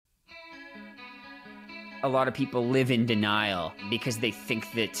a lot of people live in denial because they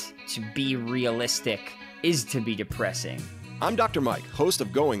think that to be realistic is to be depressing. I'm Dr. Mike, host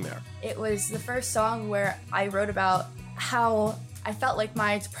of Going There. It was the first song where I wrote about how I felt like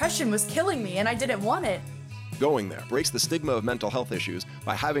my depression was killing me and I didn't want it. Going There breaks the stigma of mental health issues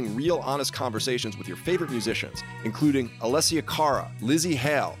by having real, honest conversations with your favorite musicians, including Alessia Cara, Lizzie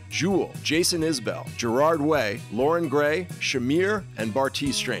Hale, Jewel, Jason Isbell, Gerard Way, Lauren Gray, Shamir, and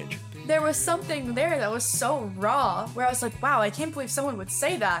Bartees Strange. There was something there that was so raw, where I was like, wow, I can't believe someone would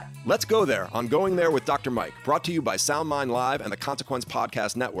say that. Let's go there on Going There with Dr. Mike, brought to you by SoundMind Live and the Consequence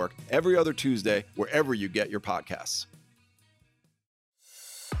Podcast Network every other Tuesday, wherever you get your podcasts.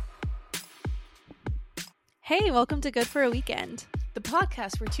 Hey, welcome to Good for a Weekend. The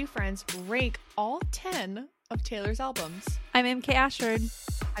podcast where two friends rank all 10 of Taylor's albums. I'm MK Ashford.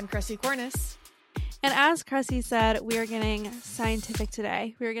 I'm Cressy Cornice. And as Cressy said, we are getting scientific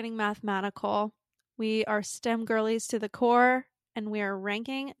today. We are getting mathematical. We are STEM girlies to the core, and we are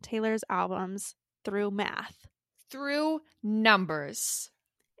ranking Taylor's albums through math. Through numbers.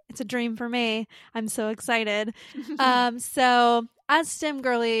 It's a dream for me. I'm so excited. So as STEM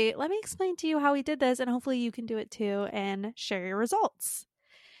girly, let me explain to you how we did this, and hopefully you can do it too and share your results.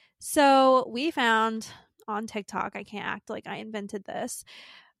 So we found on TikTok, I can't act like I invented this,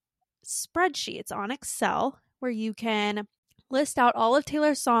 spreadsheets on Excel where you can list out all of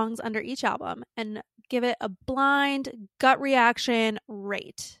Taylor's songs under each album and give it a blind gut reaction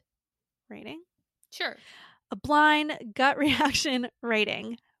rating. Sure. A blind gut reaction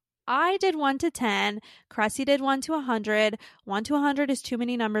rating. I did 1 to 10. Cressy did 1 to 100. 1 to 100 is too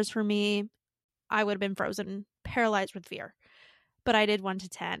many numbers for me. I would have been frozen, paralyzed with fear. But I did 1 to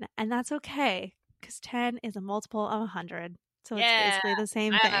 10. And that's okay, because 10 is a multiple of 100. So it's basically the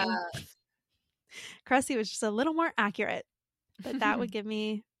same thing. Cressy was just a little more accurate, but that would give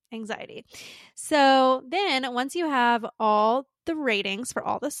me anxiety. So then once you have all the ratings for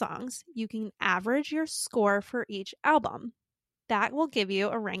all the songs, you can average your score for each album. That will give you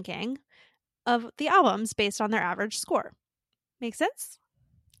a ranking of the albums based on their average score. Make sense?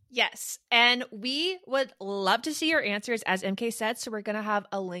 Yes. And we would love to see your answers, as MK said. So we're going to have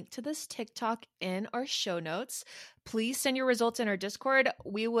a link to this TikTok in our show notes. Please send your results in our Discord.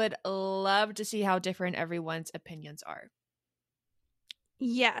 We would love to see how different everyone's opinions are.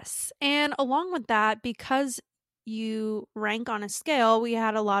 Yes. And along with that, because you rank on a scale, I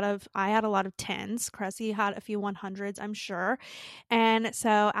had a lot of 10s. Cressy had a few 100s, I'm sure. And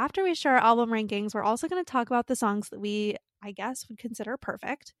so after we share our album rankings, we're also going to talk about the songs that we, I guess, would consider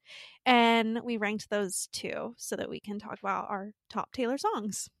perfect. And we ranked those too, so that we can talk about our top Taylor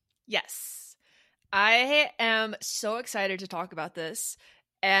songs. Yes. I am so excited to talk about this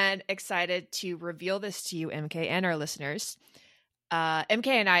and excited to reveal this to you, MK, and our listeners. MK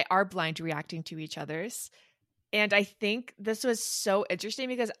and I are blind reacting to each other's. And I think this was so interesting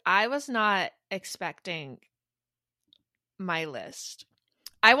because I was not expecting my list.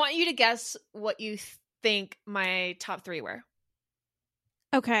 I want you to guess what you think my top 3 were.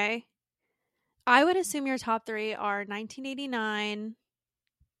 Okay. I would assume your top 3 are 1989,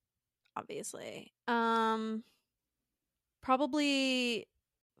 obviously. Probably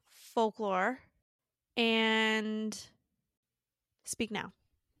Folklore and Speak Now.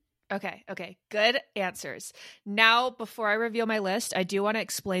 Okay. Good answers. Now, before I reveal my list, I do want to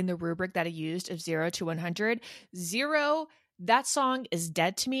explain the rubric that I used of 0 to 100. 0, that song is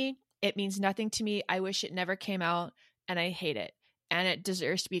dead to me. It means nothing to me. I wish it never came out, and I hate it. And it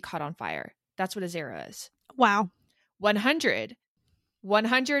deserves to be caught on fire. That's what a 0 is. Wow. 100.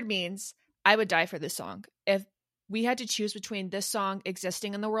 100 means I would die for this song. If we had to choose between this song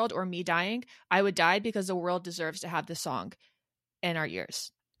existing in the world or me dying, I would die because the world deserves to have this song in our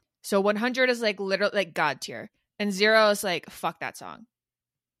ears. So 100 is like literally like God tier. And 0 is like, fuck that song.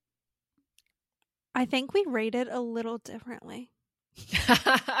 I think we rated a little differently.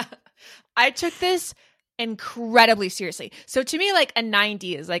 I took this incredibly seriously. So to me, like a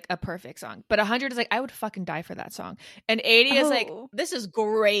 90 is like a perfect song. But 100 is like, I would fucking die for that song. And 80 is like, this is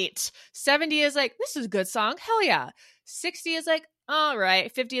great. 70 is like, this is a good song. Hell yeah. 60 is like, all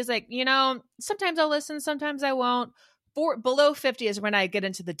right. 50 is like, sometimes I'll listen, sometimes I won't. Below 50 is when I get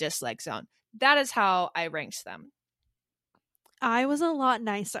into the dislike zone. That is how I ranked them. I was a lot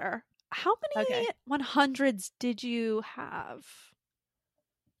nicer. How many 100s did you have?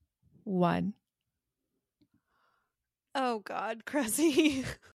 1. Oh God, Cressy.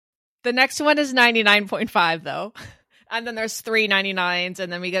 The next one is 99.5 though. And then there's 3 99s,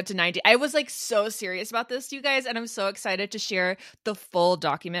 and then we get to 90. I was like so serious about this, you guys, and I'm so excited to share the full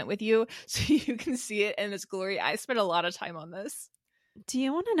document with you so you can see it in its glory. I spent a lot of time on this. Do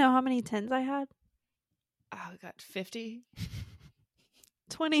you want to know how many 10s I had? Oh god, 50.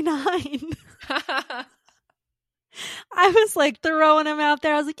 29. I was like throwing them out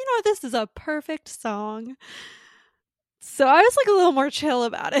there. I was like, this is a perfect song. So I was like a little more chill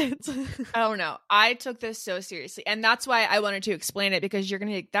about it. Oh no, I took this so seriously. And that's why I wanted to explain it, because you're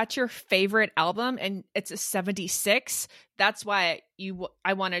going to, that's your favorite album and it's a 76. That's why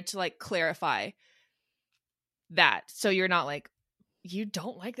I wanted to like clarify that. So you're not like, you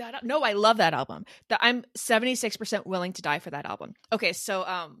don't like that? No, I love that album. I'm 76% willing to die for that album. Okay, so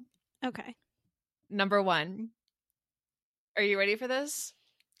Okay. number 1. Are you ready for this?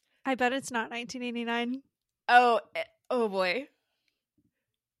 I bet it's not 1989. Oh boy.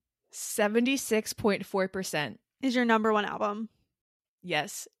 76.4%. Is your number 1 album.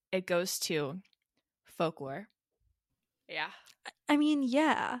 Yes, it goes to Folklore. Yeah. I mean,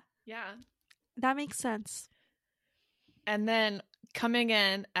 yeah. Yeah. That makes sense. And then coming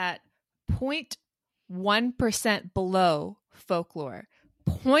in at 0.1% below Folklore.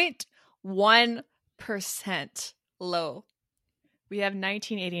 0.1% low. We have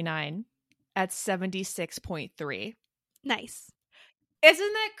 1989 at 76.3. Nice.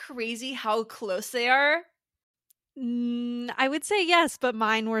 Isn't that crazy how close they are? I would say yes, but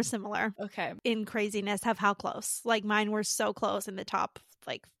mine were similar Okay. in craziness of how close. Like mine were so close in the top,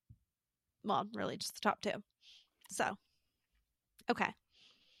 really just the top 2. So, okay.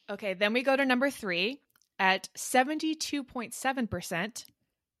 Okay, then we go to number 3 at 72.7%,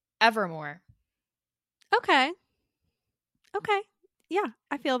 Evermore. Okay. Yeah,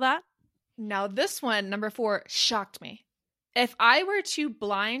 I feel that. Now this one, number 4, shocked me. If I were to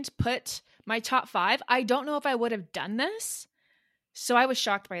blind put my top 5, I don't know if I would have done this. So I was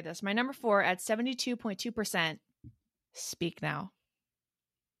shocked by this. My number 4 at 72.2%, Speak Now.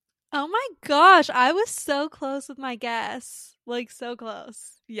 Oh my gosh, I was so close with my guess. Like so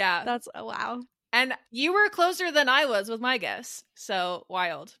close. Yeah. That's wow. And you were closer than I was with my guess. So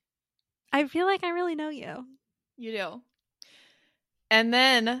wild. I feel like I really know you. You do. And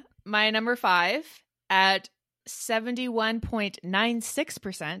then my number 5 at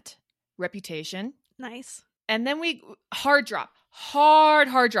 71.96%, Reputation. Nice. And then we hard drop.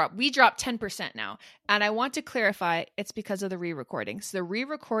 We dropped 10% now. And I want to clarify, it's because of the re-recordings. The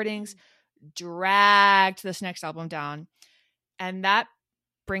re-recordings dragged this next album down. And that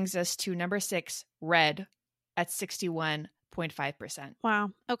brings us to number 6, Red, at 61.5%.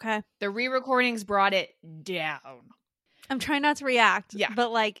 Wow. Okay. The re-recordings brought it down. I'm trying not to react. Yeah.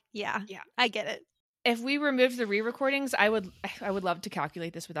 But yeah, I get it. If we removed the re-recordings, I would love to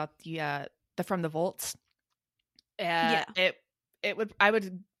calculate this without the From the Vaults. Yeah. I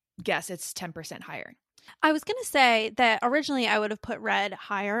would guess it's 10% higher. I was going to say that originally I would have put Red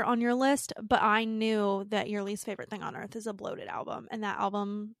higher on your list, but I knew that your least favorite thing on earth is a bloated album. And that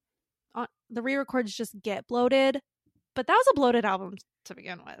album, the re-records just get bloated. But that was a bloated album to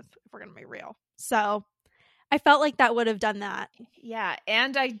begin with, if we're going to be real. So I felt like that would have done that. Yeah,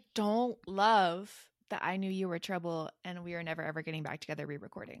 and I don't love that I Knew You Were Trouble and We Are Never Ever Getting Back Together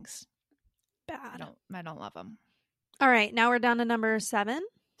re-recordings. Bad. I don't love them. All right, now we're down to number 7.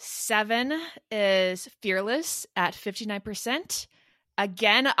 7 is Fearless at 59%.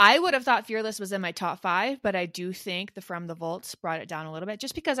 Again, I would have thought Fearless was in my top 5, but I do think the From the Vaults brought it down a little bit,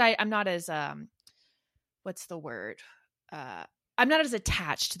 just because I'm not as what's the word? I'm not as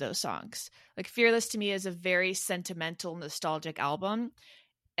attached to those songs. Like Fearless to me is a very sentimental, nostalgic album.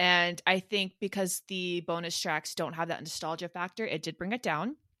 And I think because the bonus tracks don't have that nostalgia factor, it did bring it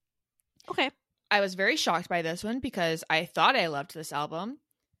down. Okay. I was very shocked by this one because I thought I loved this album.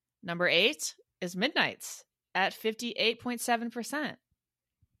 Number 8 is Midnights at 58.7%.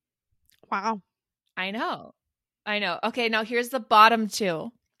 Wow. I know. Okay, now here's the bottom 2.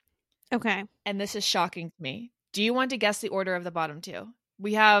 Okay. And this is shocking to me. Do you want to guess the order of the bottom 2?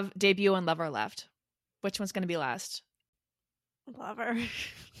 We have Debut and Lover left. Which one's going to be last? Lover.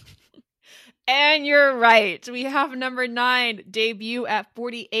 And you're right. We have number 9, Debut at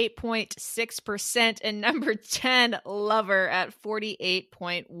 48.6%, and number 10, Lover at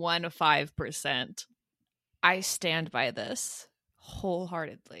 48.15%. I stand by this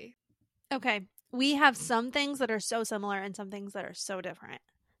wholeheartedly. Okay. We have some things that are so similar and some things that are so different.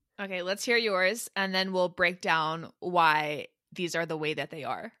 Okay, let's hear yours, and then we'll break down why these are the way that they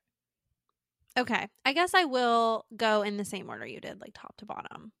are. Okay. I guess I will go in the same order you did, like top to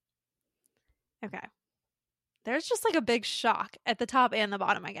bottom. Okay. There's just like a big shock at the top and the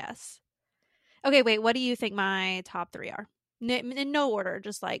bottom, I guess. Okay, wait. What do you think my top 3 are? In no order,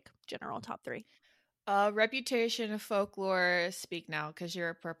 just like general top 3. Reputation, Folklore, Speak Now, because you're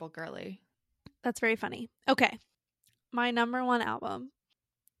a purple girly. That's very funny. Okay. My number 1 album.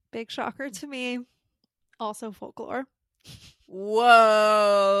 Big shocker to me. Also Folklore.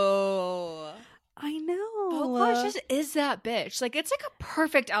 Whoa. I know. Folklore just is that bitch. Like, it's like a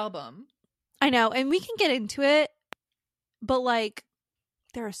perfect album. I know. And we can get into it, but like,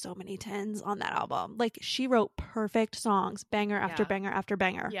 there are so many 10s on that album. Like, she wrote perfect songs, banger after Yeah. banger after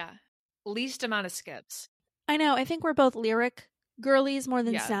banger. Yeah. Least amount of skips. I know. I think we're both lyric girlies more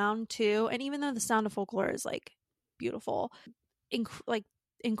than Yeah. sound too. And even though the sound of Folklore is like beautiful,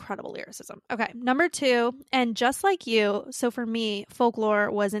 incredible lyricism. Okay, number 2, and just like you, so for me, Folklore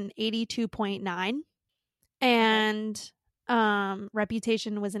was an 82.9, and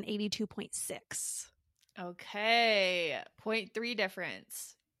Reputation was an 82.6. Okay. 0.3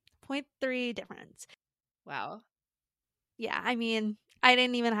 difference. 0.3 difference. Wow. Yeah, I mean, I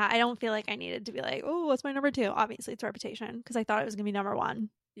didn't even I don't feel like I needed to be like, oh, what's my number 2? Obviously, it's Reputation, because I thought it was going to be number 1.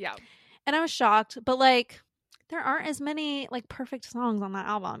 Yeah. And I was shocked, but like, there aren't as many like perfect songs on that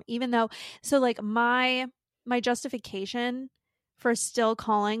album, even though, so like my justification for still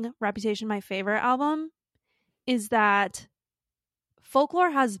calling Reputation my favorite album is that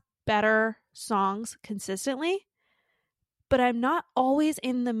Folklore has better songs consistently, but I'm not always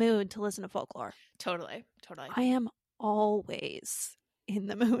in the mood to listen to Folklore. Totally. I am always in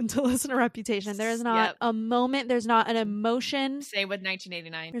the mood to listen to Reputation. There is not Yep. a moment, there's not an emotion, Same with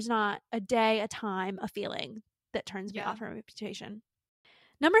 1989. there's not a day, a time, a feeling that turns me Yeah. off from Reputation.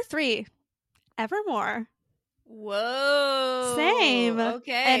 Number 3, Evermore. Whoa. Same.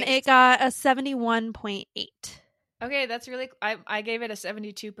 Okay. And it got a 71.8. Okay, that's really I gave it a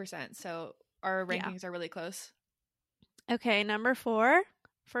 72%. So our Yeah. rankings are really close. Okay, number 4,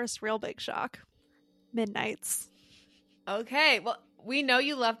 first real big shock. Midnights. Okay. Well, we know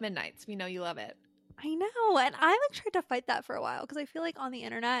you love Midnights. We know you love it. I know, and I like tried to fight that for a while because I feel like on the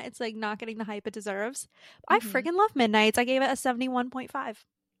internet it's like not getting the hype it deserves. I Mhm. freaking love Midnights. I gave it a 71.5.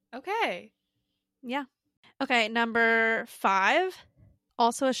 Okay. Yeah. Okay, number 5,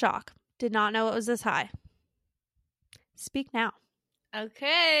 also a shock. Did not know it was this high. Speak Now.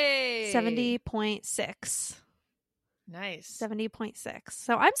 Okay. 70.6. Nice. 70.6.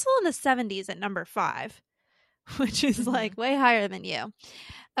 So I'm still in the 70s at number 5, which is like way higher than you.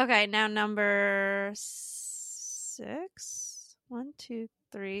 Okay, now number 6. 1, 2,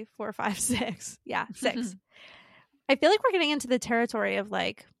 3, 4, 5, 6. Yeah, 6. I feel like we're getting into the territory of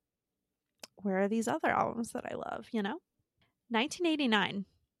like, where are these other albums that I love, you know? 1989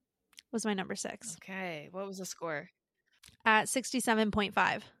 was my number 6 Okay. What was the score? at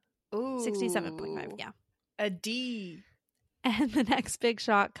 67.5. Ooh. 67.5, yeah. A D. And the next big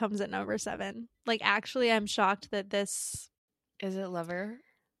shock comes at number 7. Like, actually, I'm shocked that this Is it Lover?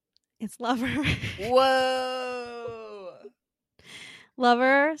 it's Lover. Whoa.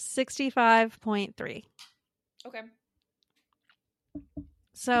 Lover, 65.3. Okay.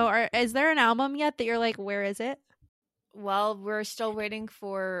 So, is there an album yet that you're like, where is it? Well, we're still waiting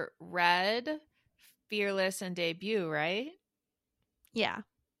for Red, Fearless, and Debut, right? Yeah,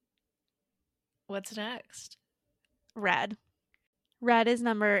 What's next? Red. Red is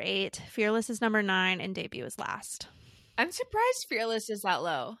number 8. Fearless is number 9, and Debut is last. I'm surprised Fearless is that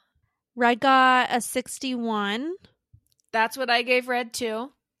low. Red got a 61. That's what I gave Red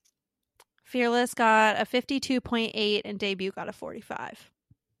too. Fearless got a 52.8, and Debut got a 45.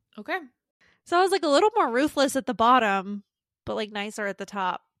 Okay. So I was like a little more ruthless at the bottom, but like nicer at the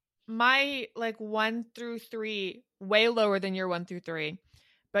top. My like 1 through 3 way lower than your 1 through 3,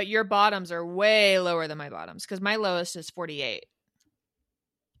 but your bottoms are way lower than my bottoms because my lowest is 48.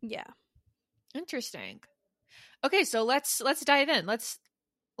 Yeah. Interesting. Okay, so let's dive in. Let's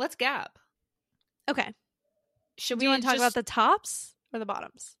gap. Okay. Should Do you want to talk about the tops or the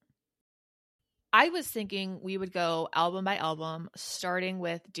bottoms? I was thinking we would go album by album, starting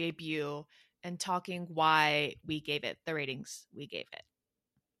with Debut and talking why we gave it the ratings we gave it.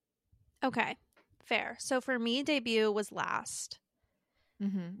 Okay. Fair. So for me, Debut was last.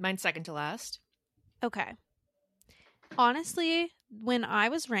 Mine's second to last. Okay. Honestly, when I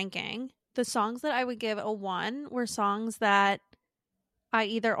was ranking, the songs that I would give a 1 were songs that I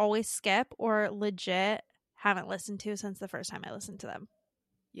either always skip or legit haven't listened to since the first time I listened to them,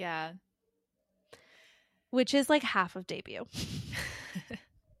 Yeah. which is like half of Debut.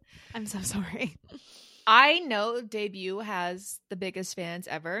 I'm so sorry. I know Debut has the biggest fans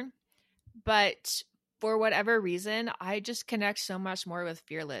ever, but for whatever reason, I just connect so much more with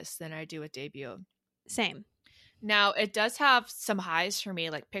Fearless than I do with Debut. Same. Now, it does have some highs for me,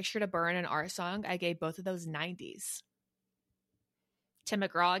 like Picture to Burn and Our Song. I gave both of those 90s. Tim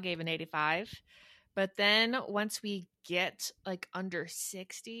McGraw gave an 85. But then once we get like under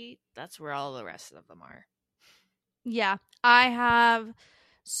 60, that's where all the rest of them are. Yeah. I have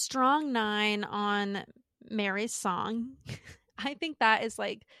strong 9 on Mary's Song. I think that is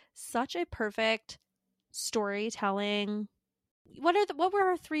like such a perfect storytelling. What were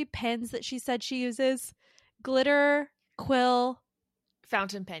her 3 pens that she said she uses? Glitter, quill,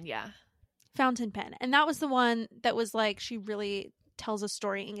 Fountain pen, yeah. fountain pen. And that was the one that was like she really tells a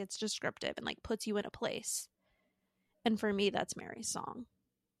story and gets descriptive and like puts you in a place. And for me, that's Mary's Song.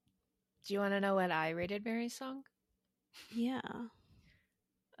 Do you want to know what I rated Mary's Song? Yeah.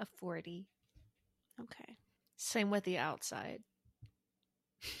 A 40. Okay. Same with The Outside.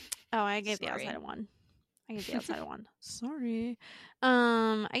 Oh, I gave the Sorry. outside a 1. I gave the outside a 1. Sorry.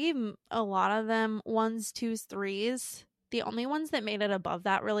 I gave a lot of them 1s, 2s, 3s. The only ones that made it above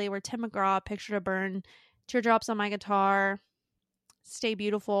that really were Tim McGraw, Picture to Burn, Teardrops on My Guitar, Stay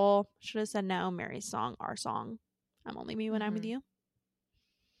Beautiful, Should Have Said No, Mary's Song, Our Song, I'm Only Me When I'm With You.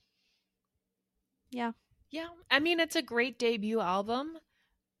 Yeah. Yeah, I mean, it's a great debut album.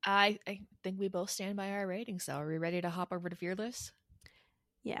 I think we both stand by our ratings, so are we ready to hop over to Fearless?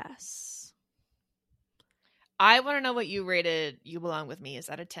 Yes. I want to know what you rated You Belong With Me. Is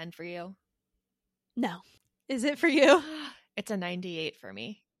that a 10 for you? No. Is it for you? It's a 98 for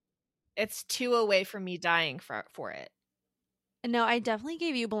me. It's 2 away from me dying for it. No, I definitely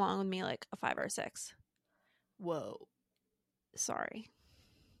gave You Belong With Me like a 5 or a 6. Whoa. Sorry.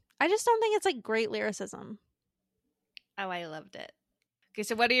 I just don't think it's like great lyricism. Oh, I loved it. Okay,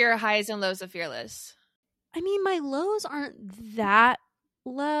 so what are your highs and lows of Fearless? I mean, my lows aren't that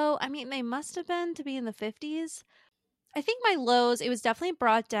low. I mean, they must have been to be in the 50s. I think my lows, it was definitely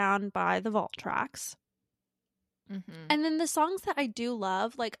brought down by the vault tracks. Mm-hmm. And then the songs that I do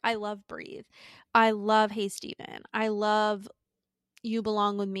love, like I love Breathe. I love Hey Stephen. I love You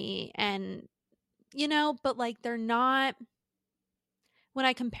Belong With Me. And, you know, but like they're not, when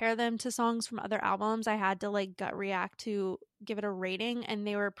I compare them to songs from other albums, I had to like gut react to give it a rating. And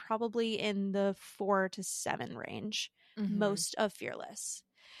they were probably in the 4 to 7 range, most of Fearless.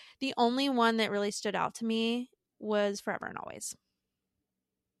 The only one that really stood out to me was Forever and Always.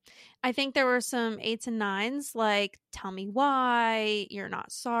 I think there were some 8s and 9s like Tell Me Why, You're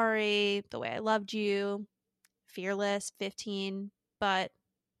Not Sorry, The Way I Loved You, Fearless, 15. But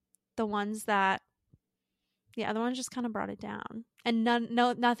the ones that, the other ones just kind of brought it down. And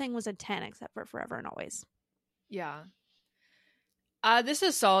nothing was a 10 except for Forever and Always. Yeah. This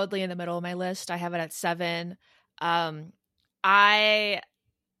is solidly in the middle of my list. I have it at 7. I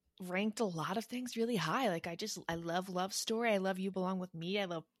ranked a lot of things really high. Like I love Love Story. I love You Belong With Me. I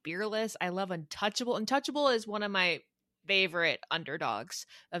love Fearless. I love Untouchable. Untouchable is one of my favorite underdogs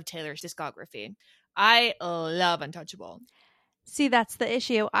of Taylor's discography. I love Untouchable. See, that's the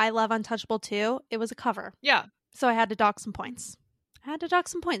issue. I love Untouchable too. It was a cover. Yeah. So I had to dock some points.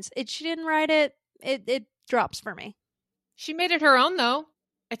 She didn't write it. It drops for me. She made it her own though.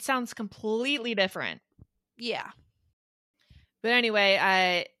 It sounds completely different. Yeah. But anyway,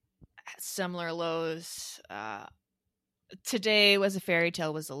 I similar lows. Today Was a Fairy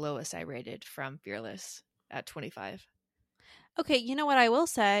Tale was the lowest I rated from Fearless at 25. Okay, you know what I will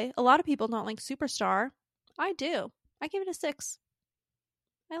say? A lot of people don't like Superstar. I do. I give it a 6.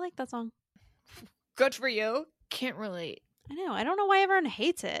 I like that song. Good for you. Can't relate. I know. I don't know why everyone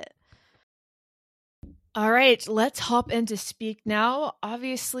hates it. All right, let's hop into Speak Now.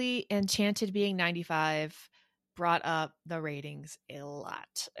 Obviously, Enchanted being 95 brought up the ratings a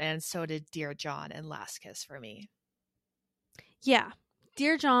lot. And so did Dear John and Last Kiss for me. Yeah.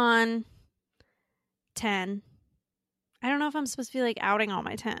 Dear John, 10. I don't know if I'm supposed to be like outing all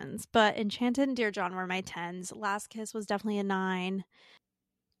my 10s, but Enchanted and Dear John were my 10s. Last Kiss was definitely a 9.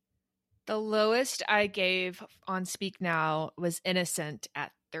 The lowest I gave on Speak Now was Innocent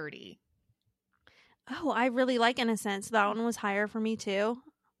at 30. Oh, I really like Innocent. So that one was higher for me too.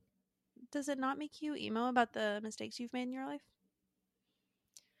 Does it not make you emo about the mistakes you've made in your life?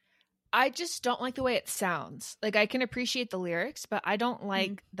 I just don't like the way it sounds. Like, I can appreciate the lyrics, but I don't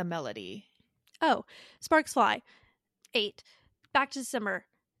like the melody. Oh, Sparks Fly, 8. Back to December,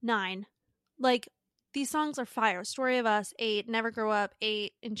 9. Like, these songs are fire. Story of Us, 8. Never Grow Up,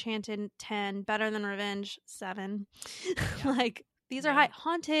 8. Enchanted, 10. Better Than Revenge, 7. Like, these are high.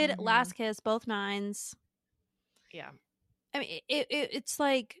 Haunted, Last Kiss, both 9s. Yeah. I mean, it's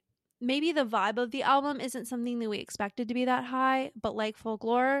like, maybe the vibe of the album isn't something that we expected to be that high, but like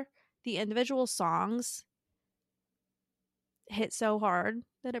Folklore, the individual songs hit so hard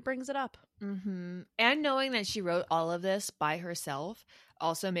that it brings it up. Mm-hmm. And knowing that she wrote all of this by herself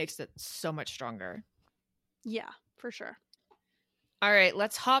also makes it so much stronger. Yeah, for sure. All right,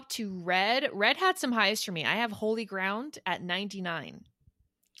 let's hop to Red. Red had some highs for me. I have Holy Ground at 99.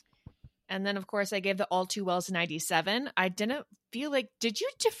 And then, of course, I gave the All Too Wells 97. I didn't feel like, did you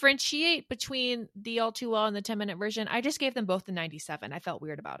differentiate between the All Too Well and the 10-minute version? I just gave them both the 97. I felt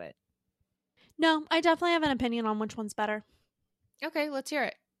weird about it. No, I definitely have an opinion on which one's better. Okay, let's hear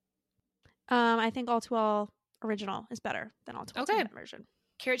it. I think All Too Well original is better than All Too Well 10-minute version.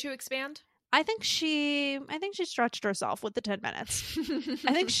 Care to expand? I think she stretched herself with the 10 minutes.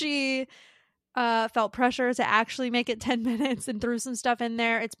 I think she felt pressure to actually make it 10 minutes and threw some stuff in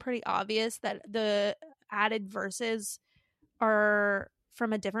there. It's pretty obvious that the added verses are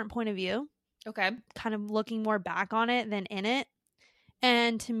from a different point of view. Okay. Kind of looking more back on it than in it.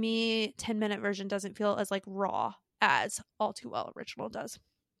 And to me, 10-minute version doesn't feel as like raw as All Too Well original does.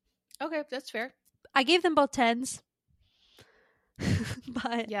 Okay, that's fair. I gave them both 10s.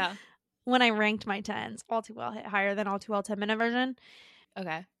 But yeah, when I ranked my 10s, All Too Well hit higher than All Too Well 10-minute version.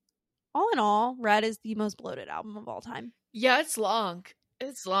 Okay. All in all, Red is the most bloated album of all time. Yeah, it's long.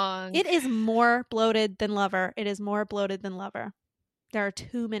 It's long. It is more bloated than Lover. It is more bloated than Lover. There are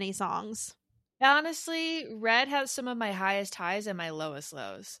too many songs. Honestly, Red has some of my highest highs and my lowest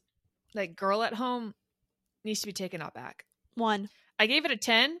lows. Like Girl at Home needs to be taken out back. 1. I gave it a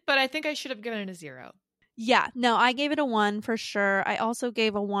 10, but I think I should have given it a 0. Yeah, no, I gave it a 1 for sure. I also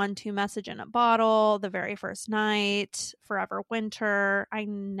gave a 1 to Message in a Bottle, The Very First Night, Forever Winter. I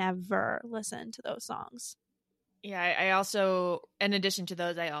never listened to those songs. Yeah, I also, in addition to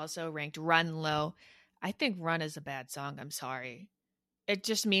those, I also ranked Run low. I think Run is a bad song. I'm sorry. It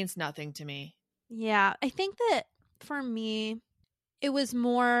just means nothing to me. Yeah, I think that for me, it was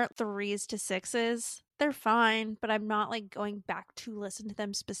more 3s to 6s. They're fine, but I'm not like going back to listen to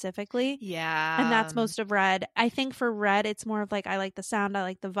them specifically. Yeah. And that's most of Red. I think for Red, it's more of like, I like the sound, I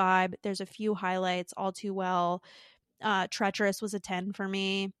like the vibe. There's a few highlights, All Too Well. Treacherous was a 10 for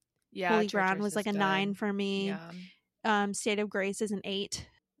me. Yeah. Holy Ground was like a 9 for me. Yeah. State of Grace is an 8.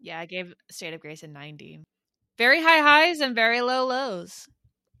 Yeah, I gave State of Grace a 90. Very high highs and very low lows.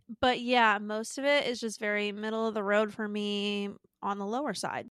 But yeah, most of it is just very middle of the road for me on the lower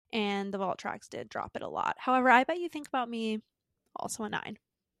side. And the vault tracks did drop it a lot. However, I Bet You Think About Me, also a 9.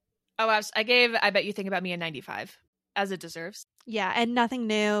 Oh, I gave I Bet You Think About Me a 95, as it deserves. Yeah, and Nothing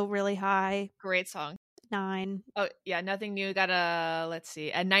New, really high. Great song. 9. Oh, yeah, Nothing New got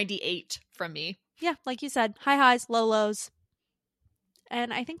a 98 from me. Yeah, like you said, high highs, low lows.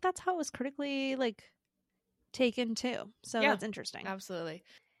 And I think that's how it was critically, like, taken too. So Yeah, that's interesting. Absolutely.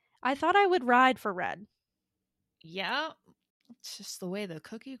 I thought I would ride for Red. Yeah, it's just the way the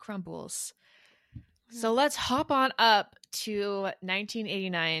cookie crumbles. So let's hop on up to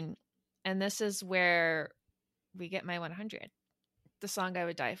 1989. And this is where we get my 100. The song I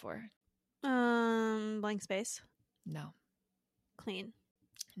would die for. Blank Space. No. Clean.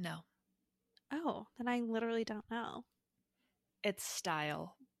 No. Oh, then I literally don't know. It's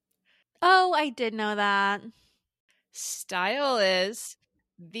Style. Oh, I did know that. Style is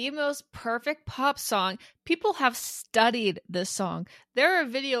the most perfect pop song. People have studied this song. There are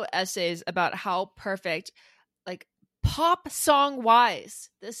video essays about how perfect, like, pop song wise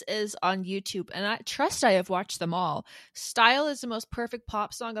this is on YouTube, and I trust I have watched them all. Style is the most perfect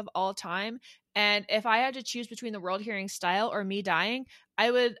pop song of all time, and if I had to choose between the world hearing Style or me dying,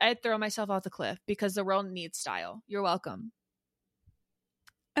 I'd throw myself off the cliff because the world needs Style. You're welcome.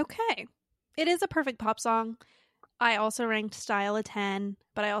 Okay. It is a perfect pop song. I also ranked Style a 10,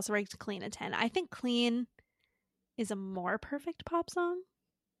 but I also ranked Clean a 10. I think Clean is a more perfect pop song.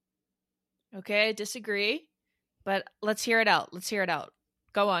 Okay, I disagree, but let's hear it out. Let's hear it out.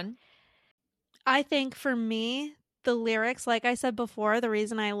 Go on. I think for me, the lyrics, like I said before, the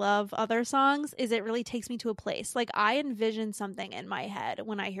reason I love other songs is it really takes me to a place. Like, I envision something in my head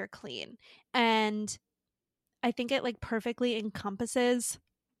when I hear Clean. And I think it, like, perfectly encompasses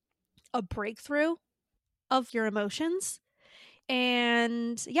a breakthrough of your emotions.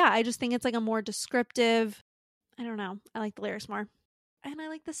 And yeah, I just think it's like a more descriptive, I don't know, I like the lyrics more. And I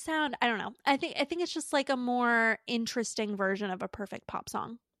like the sound. I don't know. I think it's just like a more interesting version of a perfect pop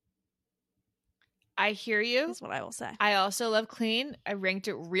song. I hear you. That's what I will say. I also love Clean. I ranked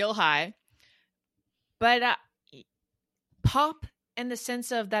it real high. But pop, in the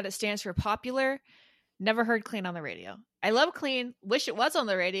sense of that it stands for popular, never heard Clean on the radio. I love Clean. Wish it was on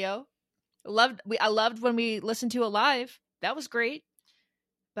the radio. I loved when we listened to it live. That was great.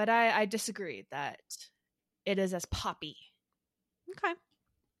 But I disagree that it is as poppy. Okay.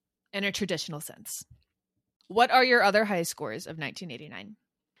 In a traditional sense. What are your other high scores of 1989?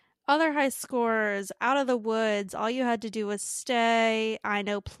 Other high scores: Out of the Woods, All You Had to Do Was Stay, I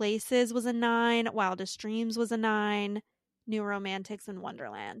Know Places was a 9, Wildest Dreams was a 9, New Romantics and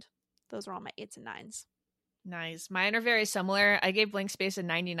Wonderland. Those are all my 8s and 9s. Nice. Mine are very similar. I gave Blank Space a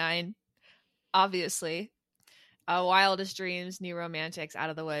 99, obviously. Wildest Dreams, New Romantics, Out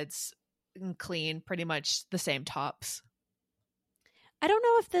of the Woods, and Clean, pretty much the same tops. I don't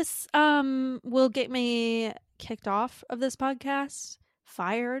know if this will get me kicked off of this podcast.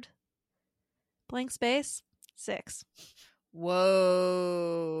 Fired. Blank Space. 6.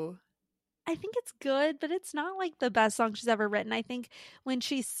 Whoa. I think it's good, but it's not like the best song she's ever written. I think when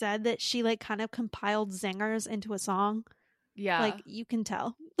she said that she like kind of compiled zingers into a song, Yeah. like you can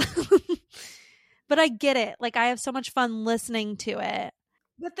tell. But I get it. Like I have so much fun listening to it.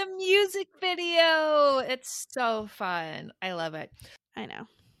 But the music video, it's so fun. I love it. I know.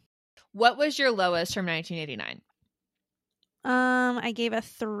 What was your lowest from 1989? I gave a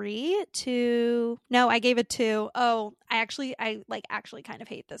 3 to no, I gave a 2. Oh, I actually kind of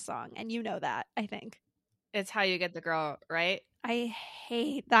hate this song, and you know that, I think. It's How You Get the Girl, right? I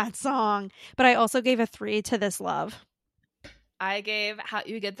hate that song. But I also gave a 3 to This Love. I gave How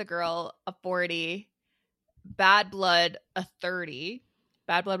You Get the Girl a 40. Bad Blood a 30.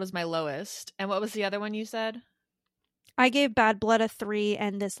 Bad Blood was my lowest. And what was the other one you said? I gave Bad Blood a 3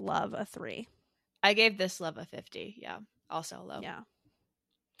 and This Love a 3. I gave This Love a 50. Yeah. Also low. Yeah.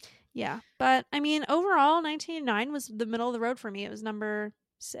 Yeah. But I mean, overall, 1989 was the middle of the road for me. It was number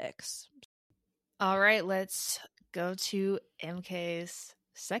 6. All right, let's go to MK's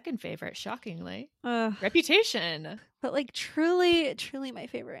second favorite, shockingly. Reputation. But like truly, truly my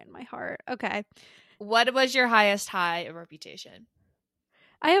favorite in my heart. Okay. What was your highest high of Reputation?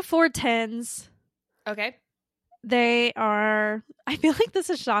 I have 4 10s. Okay. They are, I feel like this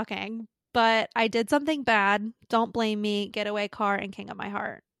is shocking, but I Did Something Bad, Don't Blame Me, Getaway Car, and King of My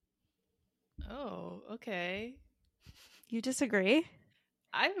Heart. Oh, okay. You disagree?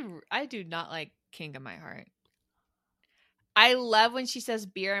 I do not like King of My Heart. I love when she says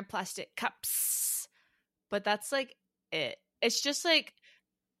beer in plastic cups, but that's like it. It's just like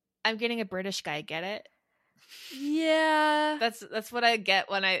I'm getting a British guy, get it? Yeah. That's what I get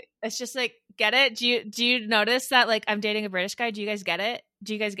when it's just like, get it? Do you notice that like I'm dating a British guy? Do you guys get it?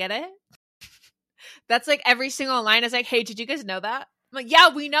 Do you guys get it? That's like every single line is like, hey, did you guys know that? I'm like, yeah,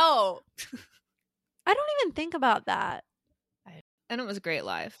 we know. I don't even think about that. And it was great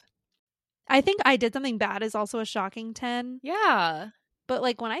live. I think I Did Something Bad is also a shocking 10. Yeah. But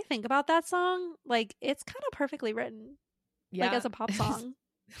like when I think about that song, like it's kind of perfectly written. Yeah. Like as a pop song.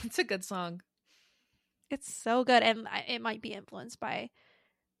 It's a good song. It's so good. And it might be influenced by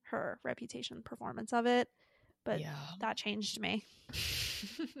her Reputation performance of it. But yeah. that changed me.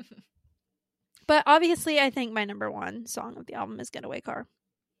 But obviously, I think my number 1 song of the album is Getaway Car.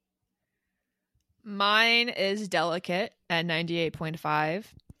 Mine is Delicate at 98.5.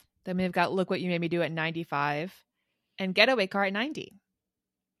 Then we've got Look What You Made Me Do at 95. And Getaway Car at 90.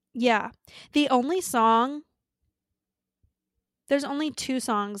 Yeah. The only song... There's only 2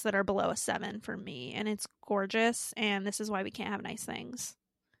 songs that are below a 7 for me. And it's Gorgeous. And This Is Why We Can't Have Nice Things.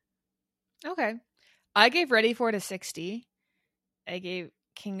 Okay. I gave Ready For It a 60. I gave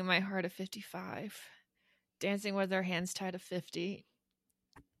King of My Heart a 55. Dancing With Our Hands Tied a 50.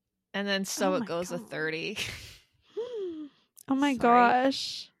 And then So It Goes a 30. Oh my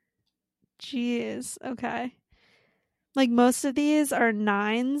gosh. Jeez. Okay. Like most of these are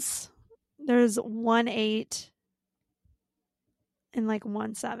 9s. There's 1 8 and like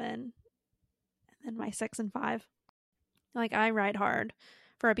 1 7. And then my 6 and 5. Like I ride hard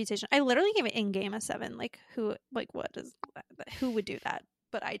for Reputation. I literally gave it In Game a 7. Like who would do that?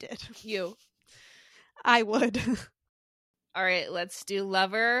 But I did. You. I would. All right, let's do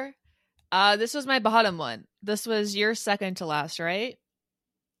Lover. This was my bottom one. This was your second to last, right?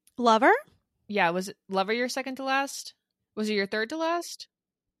 Lover? Yeah, was it Lover your second to last? Was it your third to last?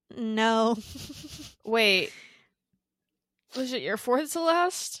 No. Wait. Was it your fourth to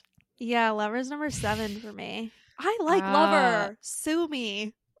last? Yeah, Lover's number 7 for me. I like Lover. Sue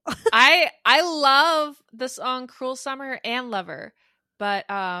me. I love the song Cruel Summer and Lover. But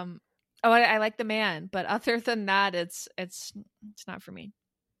I like The Man, but other than that it's not for me.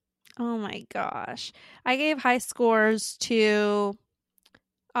 Oh my gosh. I gave high scores to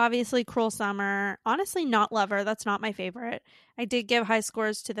obviously Cruel Summer. Honestly, not Lover. That's not my favorite. I did give high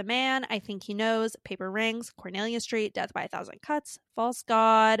scores to The Man, I Think He Knows, Paper Rings, Cornelia Street, Death by a Thousand Cuts, False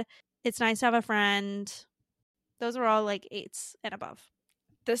God, It's Nice to Have a Friend. Those were all like 8s and above.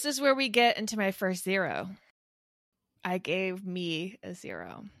 This is where we get into my first 0. I gave Me a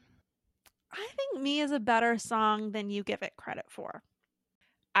 0. I think Me is a better song than you give it credit for.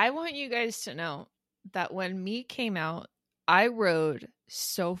 I want you guys to know that when Me came out, I rode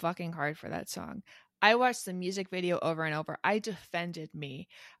so fucking hard for that song. I watched the music video over and over. I defended Me.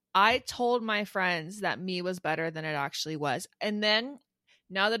 I told my friends that Me was better than it actually was. And then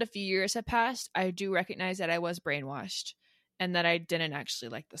Now that a few years have passed, I do recognize that I was brainwashed and that I didn't actually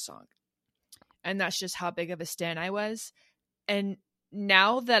like the song. And that's just how big of a stan I was. And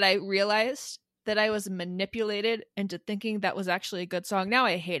now that I realized that I was manipulated into thinking that was actually a good song, now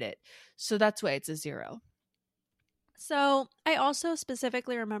I hate it. So that's why it's a 0. So I also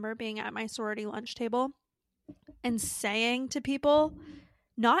specifically remember being at my sorority lunch table and saying to people,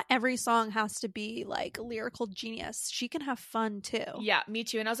 not every song has to be like lyrical genius. She can have fun too. Yeah, me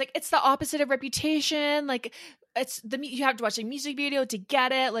too. And I was like, it's the opposite of Reputation. Like, it's you have to watch a music video to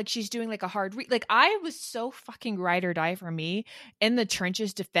get it. Like, she's doing like a hard read. Like, I was so fucking ride or die for me in the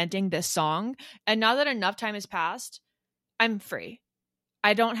trenches defending this song. And now that enough time has passed, I'm free.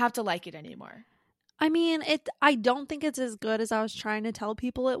 I don't have to like it anymore. I mean, I don't think it's as good as I was trying to tell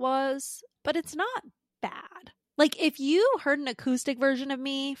people it was, but it's not bad. Like, if you heard an acoustic version of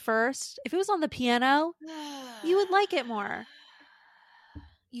Me first, if it was on the piano, you would like it more.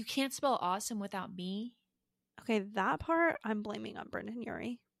 You can't spell awesome without me. Okay, that part I'm blaming on Brendan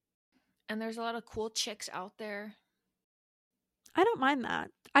Urie. And there's a lot of cool chicks out there. I don't mind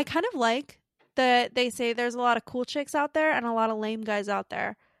that. I kind of like that they say there's a lot of cool chicks out there and a lot of lame guys out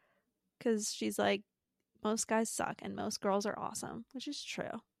there. Because she's like, most guys suck and most girls are awesome, which is true.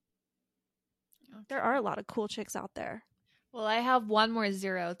 Okay. There are a lot of cool chicks out there. Well, I have one more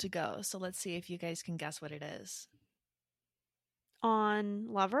 0 to go, so let's see if you guys can guess what it is. On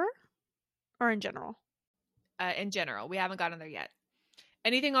Lover or in general? In general. We haven't gotten there yet.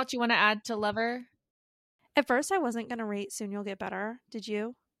 Anything else you want to add to Lover? At first, I wasn't going to rate Soon You'll Get Better. Did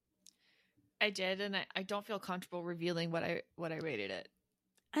you? I did, and I don't feel comfortable revealing what I rated it.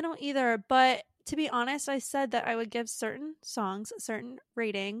 I don't either, but to be honest, I said that I would give certain songs a certain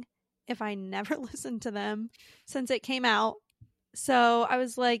rating if I never listened to them since it came out. So I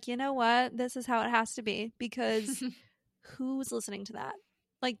was like, you know what? This is how it has to be, because who's listening to that?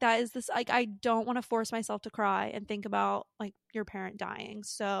 Like, that is this, like, I don't want to force myself to cry and think about like your parent dying.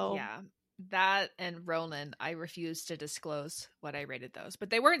 So yeah, that and Roland, I refuse to disclose what I rated those,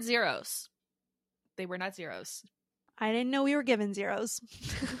 but they weren't 0s. They were not 0s. I didn't know we were given 0s.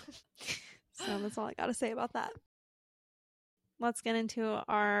 So that's all I got to say about that. Let's get into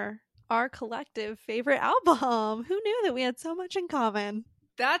our collective favorite album. Who knew that we had so much in common?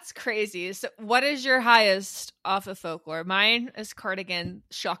 That's crazy. So what is your highest off of Folklore? Mine is Cardigan,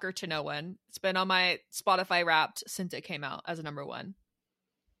 shocker to no one. It's been on my Spotify Wrapped since it came out as a number 1.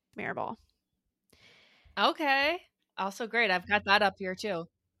 Mirrorball. Okay. Also great. I've got that up here too.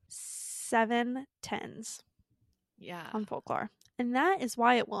 7 tens. Yeah. On Folklore. And that is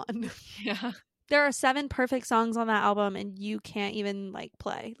why it won. Yeah. There are 7 perfect songs on that album and you can't even like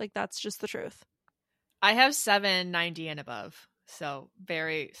play. Like, that's just the truth. I have 7 90 and above. So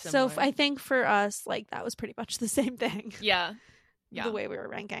very similar. So I think for us, like, that was pretty much the same thing. Yeah. Yeah. The way we were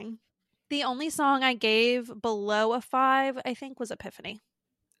ranking. The only song I gave below a 5, I think, was Epiphany.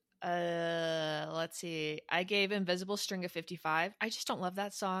 Let's see. I gave Invisible String a 55. I just don't love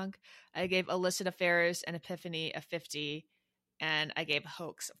that song. I gave Illicit Affairs and Epiphany a 50. And I gave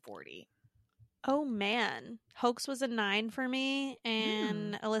Hoax a 40. Oh, man. Hoax was a 9 for me,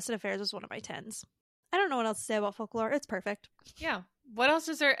 and Illicit Affairs was one of my 10s. I don't know what else to say about Folklore. It's perfect. Yeah. What else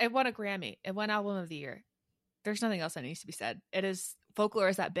is there? It won a Grammy. It won Album of the Year. There's nothing else that needs to be said. It is Folklore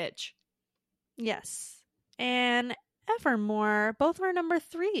is that bitch. Yes. And Evermore, both were number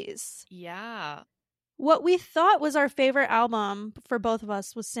 3s. Yeah. What we thought was our favorite album for both of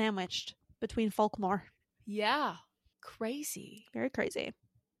us was sandwiched between Folklore. Yeah. Crazy. Very crazy.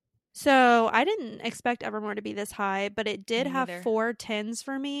 So I didn't expect Evermore to be this high, but it did have 4 10s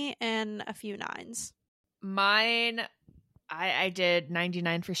for me and a few 9s. Mine, I did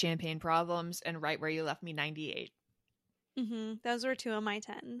 99 for Champagne Problems and Right Where You Left Me 98. Those were 2 of my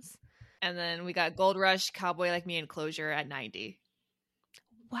 10s. And then we got Gold Rush, Cowboy Like Me, and Closure at 90.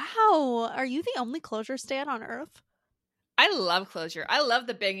 Wow. Are you the only Closure stan on earth? I love Closure. I love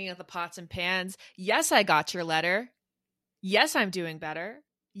the banging of the pots and pans. Yes, I got your letter. Yes, I'm doing better.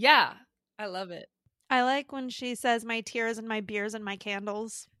 Yeah, I love it. I like when she says my tears and my beers and my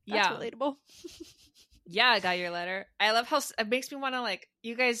candles. That's relatable. Yeah, I got your letter. I love how it makes me want to, like,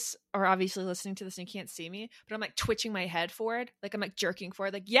 you guys are obviously listening to this and you can't see me, but I'm like twitching my head forward. Like, I'm like jerking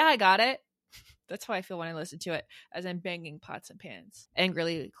forward. Like, yeah, I got it. That's how I feel when I listen to it as I'm banging pots and pans,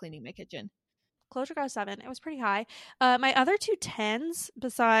 angrily cleaning my kitchen. Closure got a 7. It was pretty high. My other 2 10s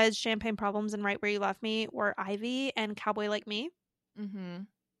besides Champagne Problems and Right Where You Left Me were Ivy and Cowboy Like Me.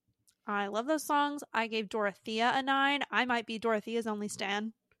 I love those songs. I gave Dorothea a 9. I might be Dorothea's only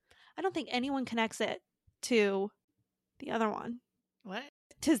stan. I don't think anyone connects it to the other one. What?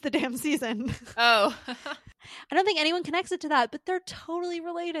 'Tis the Damn Season. Oh. I don't think anyone connects it to that, but they're totally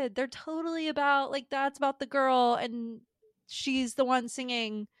related. They're totally about, like, that's about the girl and she's the one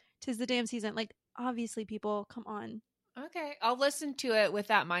singing 'Tis the Damn Season. Like, obviously, people, come on. Okay. I'll listen to it with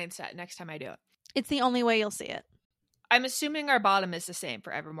that mindset next time I do it. It's the only way you'll see it. I'm assuming our bottom is the same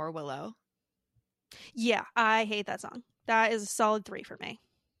for Evermore Willow. Yeah, I hate that song. That is a solid 3 for me.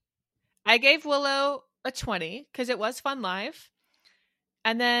 I gave Willow a 20 because it was fun live.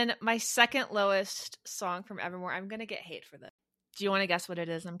 And then my second lowest song from Evermore, I'm going to get hate for this. Do you want to guess what it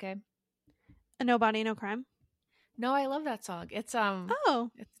is, MK? A No Body, No Crime. No, I love that song. It's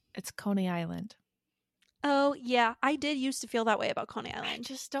it's Coney Island. Oh, yeah. I did used to feel that way about Coney I Island.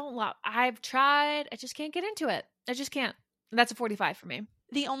 just don't love. I've tried. I just can't get into it. I just can't. And that's a 45 for me.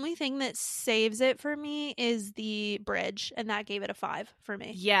 The only thing that saves it for me is the bridge, and that gave it a 5 for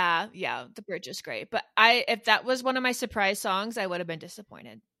me. Yeah, the bridge is great. But if that was one of my surprise songs, I would have been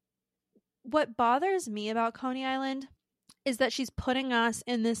disappointed. What bothers me about Coney Island is that she's putting us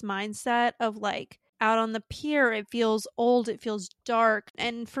in this mindset of, like, out on the pier, it feels old, it feels dark.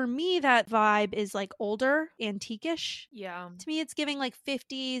 And for me, that vibe is, like, older, antique-ish. Yeah. To me, it's giving, like,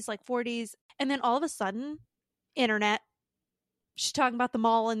 50s, like 40s. And then all of a sudden, internet. She's talking about the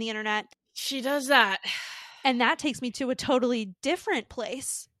mall and the internet. She does that. And that takes me to a totally different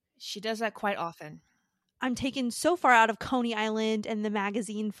place. She does that quite often. I'm taken so far out of Coney Island and the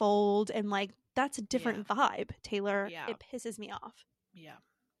magazine fold, and, like, that's a different vibe, Taylor. Yeah. It pisses me off. Yeah.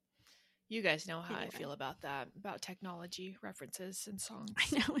 You guys know how Anyway. I feel about that, about technology references and songs.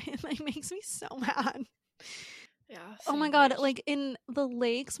 I know, it, like, makes me so mad. Yeah. Oh my same god, page. like in the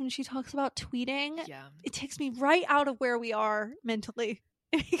lakes when she talks about tweeting, Yeah. it takes me right out of where we are mentally.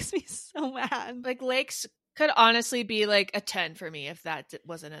 It makes me so mad. Like Lakes could honestly be like a 10 for me if that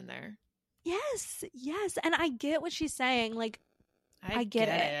wasn't in there. Yes, and I get what she's saying. Like, I get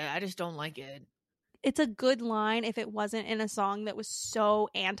it. I just don't like it. It's a good line if it wasn't in a song that was so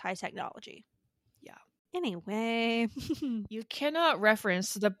anti-technology. Yeah. Anyway. You cannot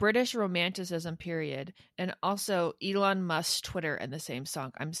reference the British Romanticism period and also Elon Musk's Twitter in the same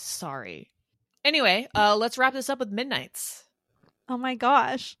song. I'm sorry. Anyway, let's wrap this up with Midnights. Oh my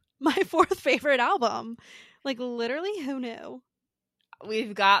gosh. My 4th favorite album. Like, literally, who knew?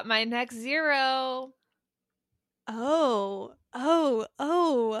 We've got my next 0. Oh,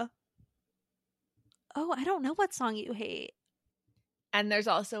 I don't know what song you hate. And there's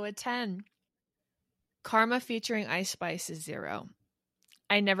also a 10. Karma featuring Ice Spice is 0.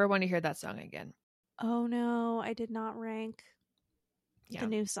 I never want to hear that song again. Oh no, I did not rank Yeah. the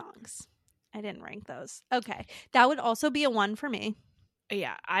new songs. I didn't rank those. Okay. That would also be a 1 for me.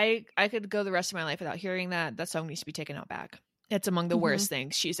 Yeah, I could go the rest of my life without hearing that. That song needs to be taken out back. It's among the worst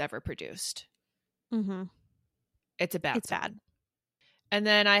things she's ever produced. Mm-hmm. It's a bad It's song. bad. And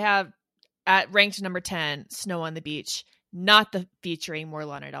then I have at ranked number 10, Snow on the Beach, not the featuring More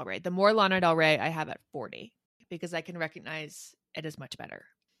Lana Del Rey. The More Lana Del Rey I have at 40 because I can recognize it is much better.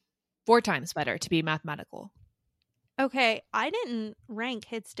 4 times better to be mathematical. Okay, I didn't rank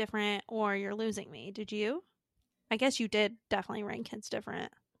Hits Different or You're Losing Me. Did you? I guess you did definitely rank Hits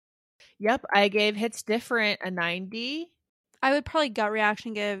Different. Yep, I gave Hits Different a 90. I would probably gut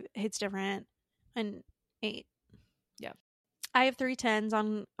reaction give Hits Different an 8. Yep. I have 3 10s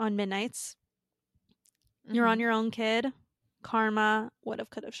on Midnights. You're on Your Own, Kid. Karma.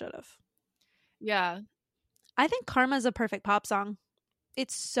 Would've, could've, should've. Yeah. I think Karma's a perfect pop song.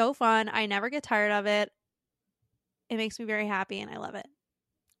 It's so fun. I never get tired of it. It makes me very happy and I love it.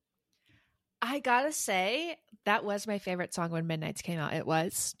 I gotta say, that was my favorite song when Midnights came out. It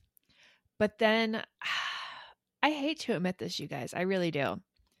was. But then, I hate to admit this, you guys. I really do.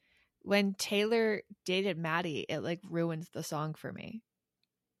 When Taylor dated Maddie, it like ruined the song for me.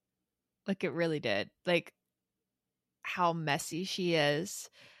 Like it really did. Like how messy she is.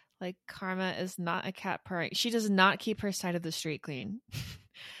 Like Karma is not a cat purring. She does not keep her side of the street clean.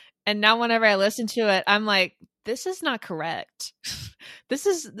 And now whenever I listen to it, I'm like, this is not correct. This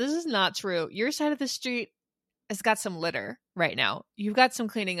is not true. Your side of the street has got some litter right now. You've got some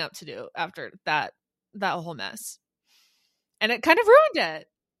cleaning up to do after that whole mess. And it kind of ruined it.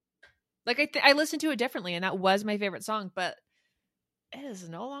 Like I listened to it differently and that was my favorite song, but it is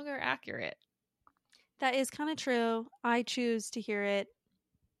no longer accurate. That is kind of true. I choose to hear it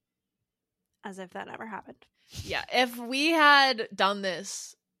as if that never happened. Yeah, if we had done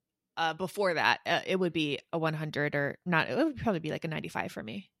this before that, it would be a 100 or not. It would probably be like a 95 for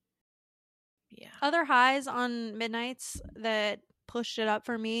me. Yeah. Other highs on Midnights that pushed it up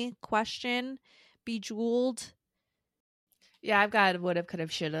for me. Question, Bejeweled. Yeah, I've got Would've,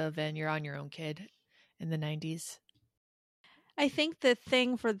 Could've, Should've, and You're on Your Own, Kid in the 90s. I think the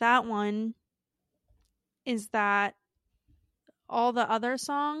thing for that one is that all the other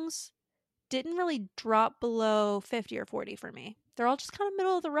songs didn't really drop below 50 or 40 for me. They're all just kind of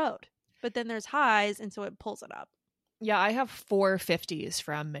middle of the road. But then there's highs, and so it pulls it up. Yeah, I have 4 50s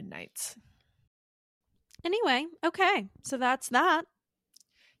from Midnights. Anyway, okay. So that's that.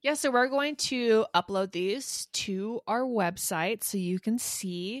 Yeah, so we're going to upload these to our website so you can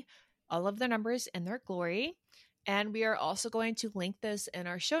see all of the numbers in their glory. And we are also going to link this in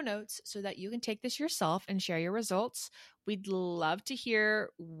our show notes so that you can take this yourself and share your results. We'd love to hear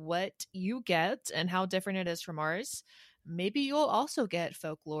what you get and how different it is from ours. Maybe you'll also get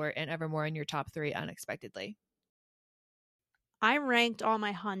Folklore and Evermore in your top 3 unexpectedly. I ranked all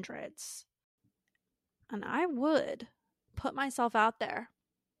my hundreds. And I would put myself out there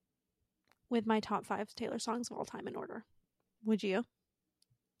with my top 5 Taylor songs of all time in order. Would you?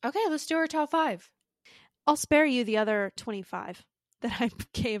 Okay, let's do our top 5. I'll spare you the other 25 that I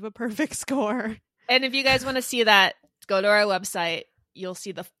gave a perfect score. And if you guys want to see that, go to our website. You'll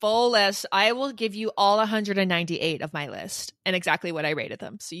see the full list. I will give you all 198 of my list and exactly what I rated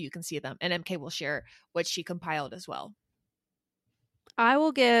them so you can see them. And MK will share what she compiled as well. I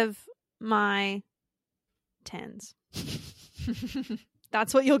will give my 10s.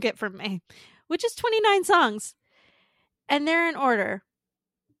 That's what you'll get from me, which is 29 songs. And they're in order.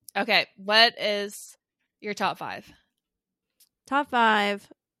 Okay, what is your top 5? Top 5,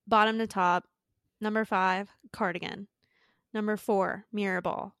 bottom to top. Number 5, Cardigan. Number 4,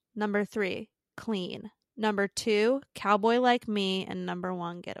 Mirrorball. Number 3, Clean. Number 2, Cowboy Like Me. And number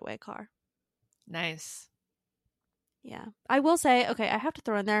 1, Getaway Car. Nice. Yeah. I will say, okay, I have to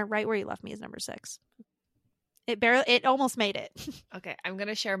throw in there, Right Where You Left Me is number 6. It almost made it. Okay, I'm going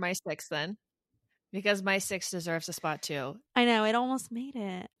to share my 6 then because my 6 deserves a spot too. I know, it almost made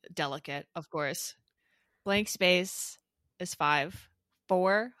it. Delicate, of course. Blank Space is 5.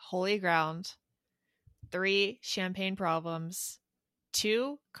 4, Holy Ground. 3, Champagne Problems.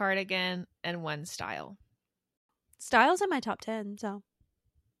 2, Cardigan. And 1, Style. Style's in my top 10, so.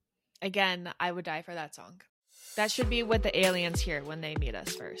 Again, I would die for that song. That should be what the aliens hear when they meet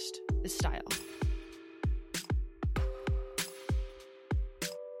us first, is Style.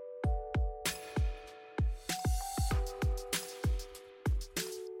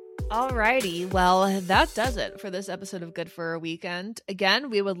 Alrighty, well, that does it for this episode of Good for a Weekend. Again,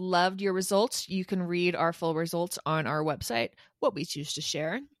 we would love your results. You can read our full results on our website, what we choose to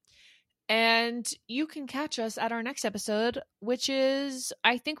share. And you can catch us at our next episode, which is,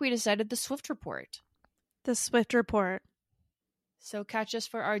 I think we decided, the Swift Report. The Swift Report. So catch us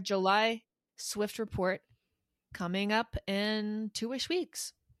for our July Swift Report coming up in 2-ish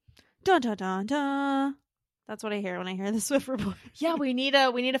weeks. Dun dun dun dun. That's what I hear when I hear the Swift Report. Yeah, we need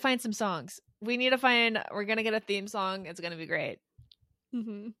to find some songs. We're gonna get a theme song. It's gonna be great.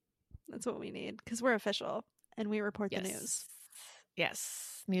 Mm-hmm. That's what we need because we're official and we report the news.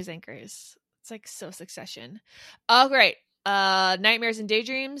 Yes, news anchors. It's like so Succession. Oh, great. Nightmares and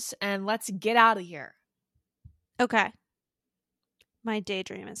Daydreams, and let's get out of here. Okay. My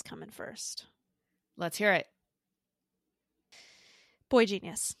daydream is coming first. Let's hear it. Boy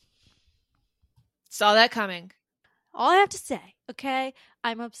Genius. Saw that coming. All I have to say, okay,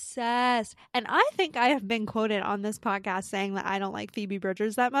 I'm obsessed. And I think I have been quoted on this podcast saying that I don't like Phoebe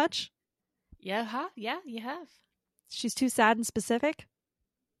Bridgers that much. Yeah, huh? Yeah, you have. She's too sad and specific.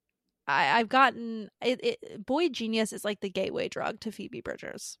 I've gotten it. Boy Genius is like the gateway drug to Phoebe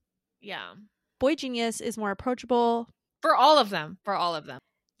Bridgers. Yeah. Boy Genius is more approachable. For all of them.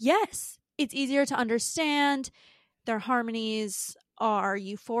 Yes. It's easier to understand. Their harmonies are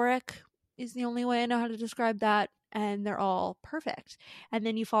euphoric, is the only way I know how to describe that. And they're all perfect. And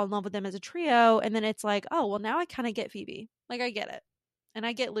then you fall in love with them as a trio. And then it's like, oh, well, now I kind of get Phoebe. Like, I get it. And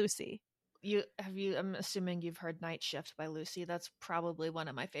I get Lucy. I'm assuming you've heard Night Shift by Lucy. That's probably one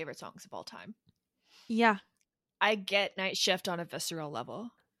of my favorite songs of all time. Yeah. I get Night Shift on a visceral level.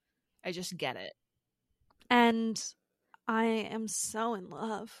 I just get it. And I am so in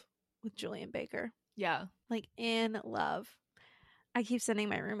love with Julian Baker. Yeah. Like, in love. I keep sending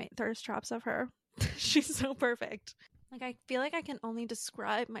my roommate thirst traps of her. She's so perfect. Like, I feel like I can only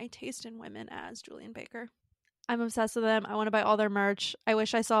describe my taste in women as Julian Baker. I'm obsessed with them. I want to buy all their merch. I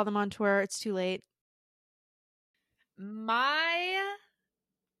wish I saw them on tour. It's too late. I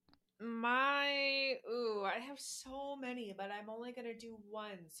have so many, but I'm only going to do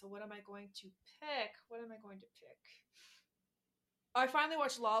one. So what am I going to pick? I finally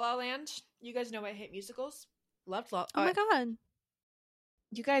watched La La Land. You guys know I hate musicals. Loved La. Oh my God.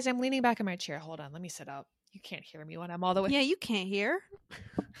 You guys, I'm leaning back in my chair. Hold on. Let me sit up. You can't hear me when I'm all the way. Yeah, you can't hear.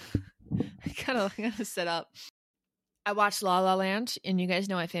 I gotta sit up. I watched La La Land, and you guys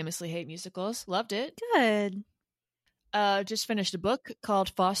know I famously hate musicals. Loved it. Good. Just finished a book called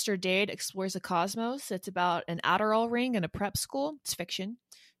Foster Dade Explores the Cosmos. It's about an Adderall ring in a prep school. It's fiction.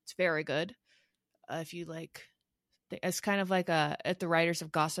 It's very good. If you like, it's kind of like if the writers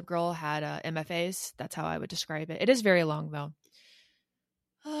of Gossip Girl had MFAs. That's how I would describe it. It is very long though.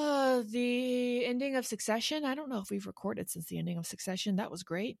 The ending of Succession. I don't know if we've recorded since the ending of Succession. That was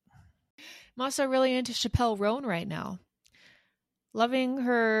great. I'm also really into Chappelle Roan right now. Loving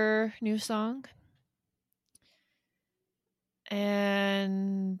her new song.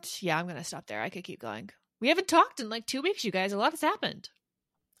 And yeah, I'm going to stop there. I could keep going. We haven't talked in like 2 weeks, you guys. A lot has happened.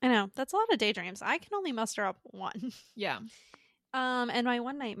 I know. That's a lot of daydreams. I can only muster up one. Yeah. And my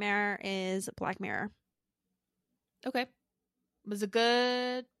one nightmare is Black Mirror. Okay. Was it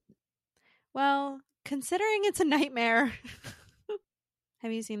good? Well, considering it's a nightmare.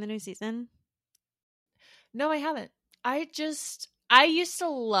 Have you seen the new season? No, I haven't. I used to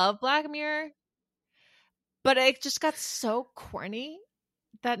love Black Mirror, but it just got so corny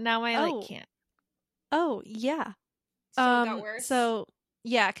that now I like can't. Oh, yeah. So it got worse? So,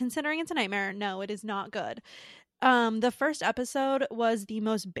 yeah, considering it's a nightmare, no, it is not good. The first episode was the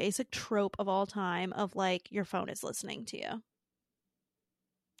most basic trope of all time of like your phone is listening to you.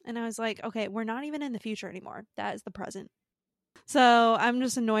 And I was like, okay, we're not even in the future anymore. That is the present. So I'm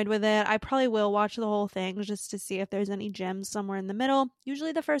just annoyed with it. I probably will watch the whole thing just to see if there's any gems somewhere in the middle.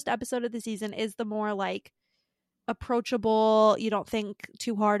 Usually the first episode of the season is the more like approachable. You don't think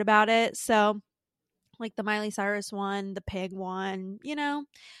too hard about it. So like the Miley Cyrus one, the pig one, you know.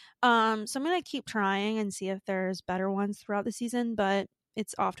 So I'm going to keep trying and see if there's better ones throughout the season, but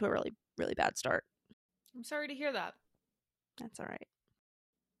it's off to a really, really bad start. I'm sorry to hear that. That's all right.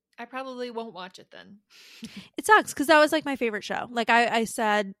 I probably won't watch it then. It sucks because that was like my favorite show. Like I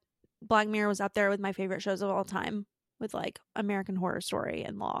said, Black Mirror was up there with my favorite shows of all time with like American Horror Story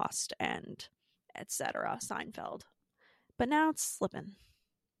and Lost and etc. Seinfeld. But now it's slipping.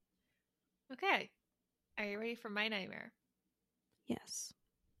 Okay. Are you ready for my nightmare? Yes.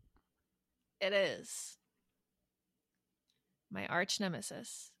 It is my arch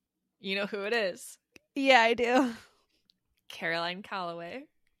nemesis. You know who it is? Yeah, I do. Caroline Calloway.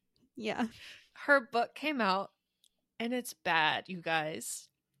 Yeah. Her book came out and it's bad, you guys.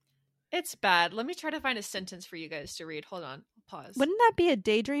 It's bad. Let me try to find a sentence for you guys to read. Hold on. Pause. Wouldn't that be a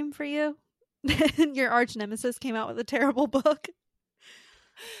daydream for you? Your arch nemesis came out with a terrible book.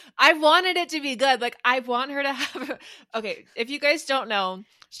 I wanted it to be good. Like, I want her to have... Okay, if you guys don't know,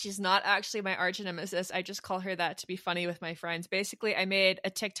 she's not actually my arch nemesis. I just call her that to be funny with my friends. Basically, I made a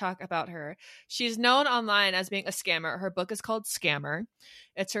TikTok about her. She's known online as being a scammer. Her book is called Scammer.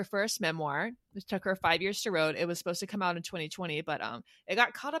 It's her first memoir. It took her 5 years to write. It was supposed to come out in 2020, but it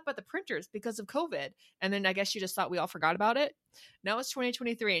got caught up at the printers because of COVID. And then I guess she just thought we all forgot about it. Now it's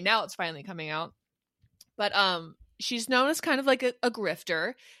 2023. Now it's finally coming out. But she's known as kind of like a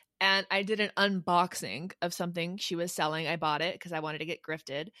grifter. And I did an unboxing of something she was selling. I bought it because I wanted to get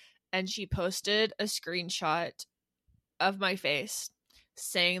grifted. And she posted a screenshot of my face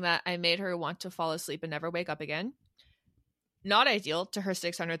saying that I made her want to fall asleep and never wake up again. Not ideal to her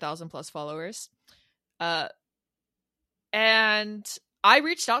 600,000 plus followers. And I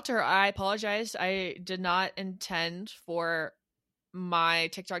reached out to her. I apologized. I did not intend for my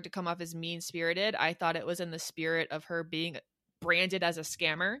TikTok to come off as mean-spirited. I thought it was in the spirit of her being branded as a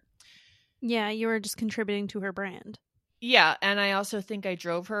scammer. Yeah, you were just contributing to her brand. Yeah, and I also think I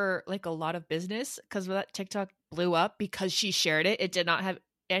drove her like a lot of business because that TikTok blew up because she shared it. It did not have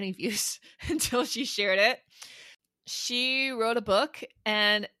any views until she shared it. She wrote a book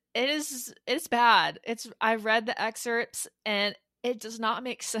and it's bad. I've read the excerpts and it does not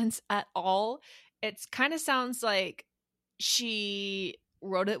make sense at all. It kind of sounds like she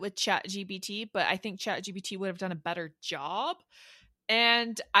wrote it with ChatGPT, but I think ChatGPT would have done a better job.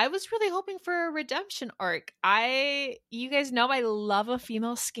 And I was really hoping for a redemption arc. You guys know I love a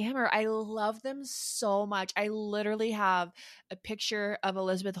female scammer. I love them so much. I literally have a picture of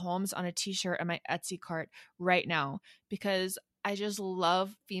Elizabeth Holmes on a t-shirt in my Etsy cart right now because I just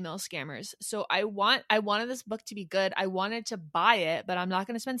love female scammers. So I wanted this book to be good. I wanted to buy it, but I'm not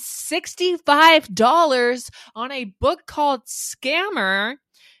going to spend $65 on a book called Scammer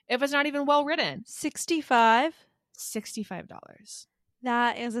if it's not even well written. $65? $65.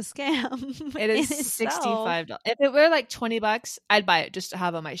 That is a scam. It is $65. If it were like $20, I'd buy it just to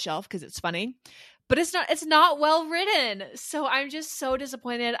have on my shelf because it's funny. But it's not well written. So I'm just so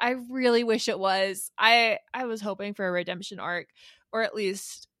disappointed. I really wish it was. I was hoping for a redemption arc or at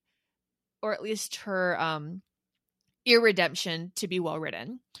least her irredemption to be well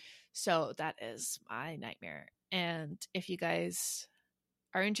written. So that is my nightmare. And if you guys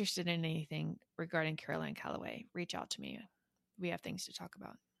are interested in anything regarding Caroline Calloway, reach out to me. We have things to talk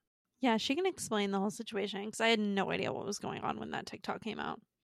about. Yeah, she can explain the whole situation because I had no idea what was going on when that TikTok came out.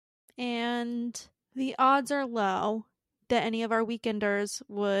 And the odds are low that any of our weekenders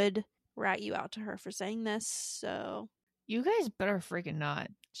would rat you out to her for saying this, so You guys better freaking not.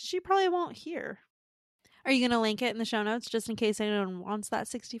 she probably won't hear. Are you going to link it in the show notes just in case anyone wants that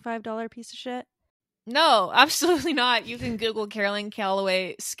 $65 piece of shit? No, absolutely not. You can Google Caroline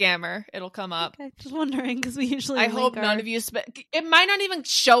Calloway scammer. It'll come up. Okay, just wondering because we usually I link hope our... none of you it might not even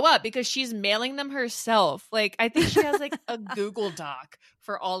show up because she's mailing them herself. Like, I think she has like a Google Doc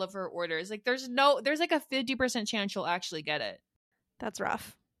for all of her orders. Like, there's like a 50% chance she'll actually get it. That's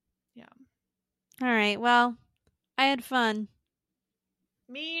rough. Yeah. All right, well, I had fun.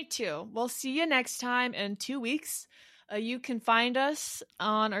 Me too. We'll see you next time in 2 weeks. You can find us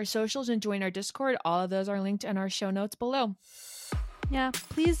on our socials and join our Discord. All of those are linked in our show notes below. Yeah,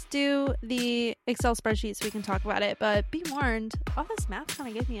 please do the Excel spreadsheet so we can talk about it. But be warned, all this math kind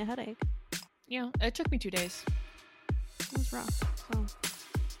of gave me a headache. Yeah, it took me 2 days. It was rough.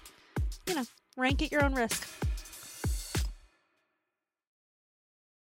 So, rank at your own risk.